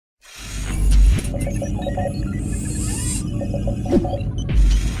Yells!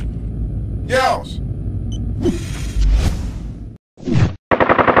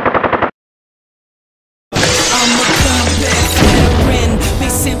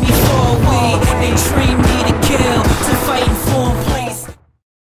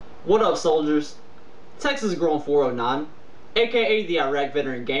 What up, soldiers? Texas Girl 409, aka the Iraq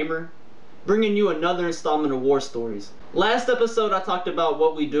Veteran Gamer, bringing you another installment of War Stories. Last episode I talked about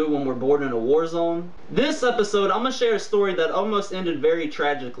what we do when we're bored in a war zone. This episode I'm gonna share a story that almost ended very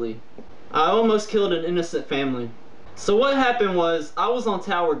tragically. I almost killed an innocent family. So what happened was, I was on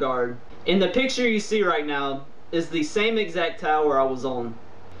tower guard, and the picture you see right now is the same exact tower I was on.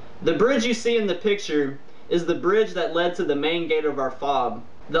 The bridge you see in the picture is the bridge that led to the main gate of our FOB.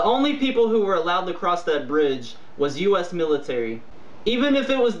 The only people who were allowed to cross that bridge was US military. Even if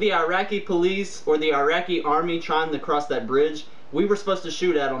it was the Iraqi police or the Iraqi army trying to cross that bridge, we were supposed to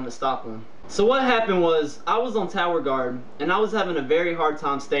shoot at them to stop them. So what happened was, I was on tower guard, and I was having a very hard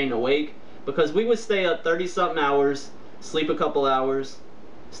time staying awake, because we would stay up 30-something hours, sleep a couple hours,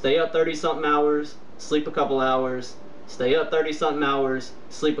 stay up 30-something hours, sleep a couple hours, stay up 30-something hours,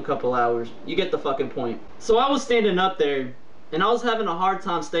 sleep a couple hours. You get the fucking point. So I was standing up there, and I was having a hard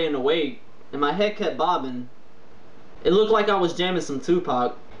time staying awake, and my head kept bobbing. It looked like I was jamming some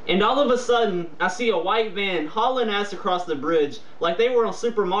Tupac. And all of a sudden, I see a white van hauling ass across the bridge like they were on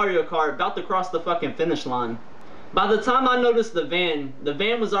Super Mario Kart about to cross the fucking finish line. By the time I noticed the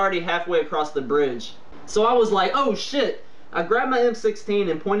van was already halfway across the bridge. So I was like, oh shit! I grabbed my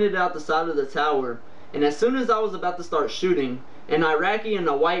M16 and pointed it out the side of the tower. And as soon as I was about to start shooting, an Iraqi in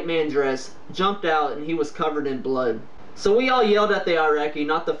a white man dress jumped out and he was covered in blood. So we all yelled at the Iraqi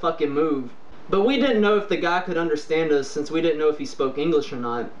not to fucking move. But we didn't know if the guy could understand us since we didn't know if he spoke English or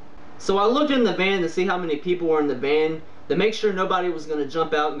not. So I looked in the van to see how many people were in the van to make sure nobody was going to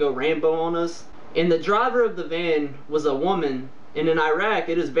jump out and go Rambo on us. And the driver of the van was a woman, and in Iraq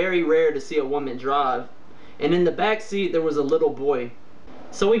it is very rare to see a woman drive. And in the back seat there was a little boy.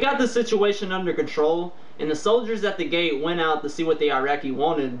 So we got the situation under control, and the soldiers at the gate went out to see what the Iraqi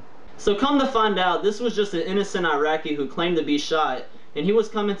wanted. So come to find out, this was just an innocent Iraqi who claimed to be shot, and he was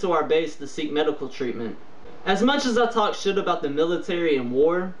coming to our base to seek medical treatment. As much as I talk shit about the military and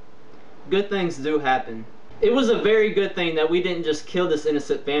war, good things do happen. It was a very good thing that we didn't just kill this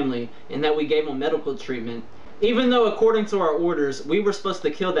innocent family and that we gave them medical treatment. Even though according to our orders, we were supposed to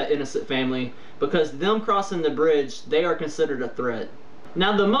kill that innocent family because them crossing the bridge, they are considered a threat.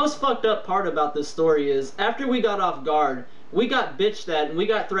 Now the most fucked up part about this story is, after we got off guard, we got bitched at and we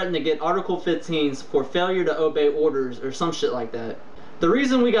got threatened to get Article 15s for failure to obey orders or some shit like that. The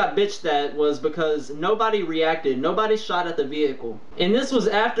reason we got bitched at was because nobody reacted, nobody shot at the vehicle. And this was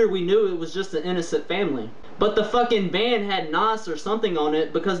after we knew it was just an innocent family. But the fucking van had NOS or something on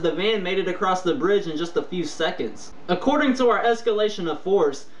it because the van made it across the bridge in just a few seconds. According to our escalation of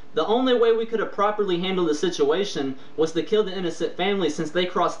force, the only way we could have properly handled the situation was to kill the innocent family since they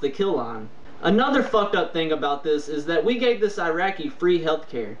crossed the kill line. Another fucked up thing about this is that we gave this Iraqi free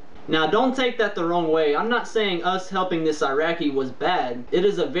healthcare. Now don't take that the wrong way. I'm not saying us helping this Iraqi was bad. It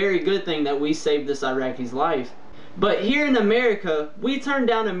is a very good thing that we saved this Iraqi's life. But here in America, we turn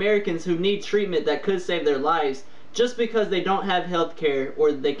down Americans who need treatment that could save their lives just because they don't have health care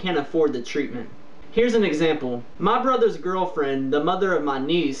or they can't afford the treatment. Here's an example. My brother's girlfriend, the mother of my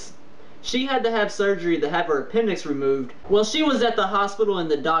niece, she had to have surgery to have her appendix removed. Well, she was at the hospital and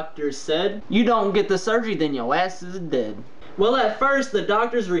the doctors said, "You don't get the surgery, then your ass is dead." Well, at first, the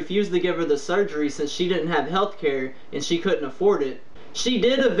doctors refused to give her the surgery since she didn't have health care and she couldn't afford it. She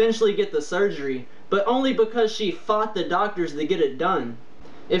did eventually get the surgery, but only because she fought the doctors to get it done.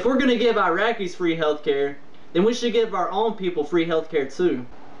 If we're gonna give Iraqis free health care, then we should give our own people free health care too.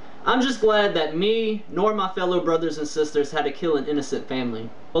 I'm just glad that me, nor my fellow brothers and sisters had to kill an innocent family.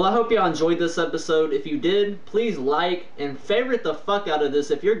 Well, I hope y'all enjoyed this episode. If you did, please like and favorite the fuck out of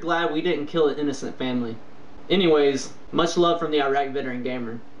this if you're glad we didn't kill an innocent family. Anyways, much love from the Iraq Veteran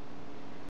Gamer.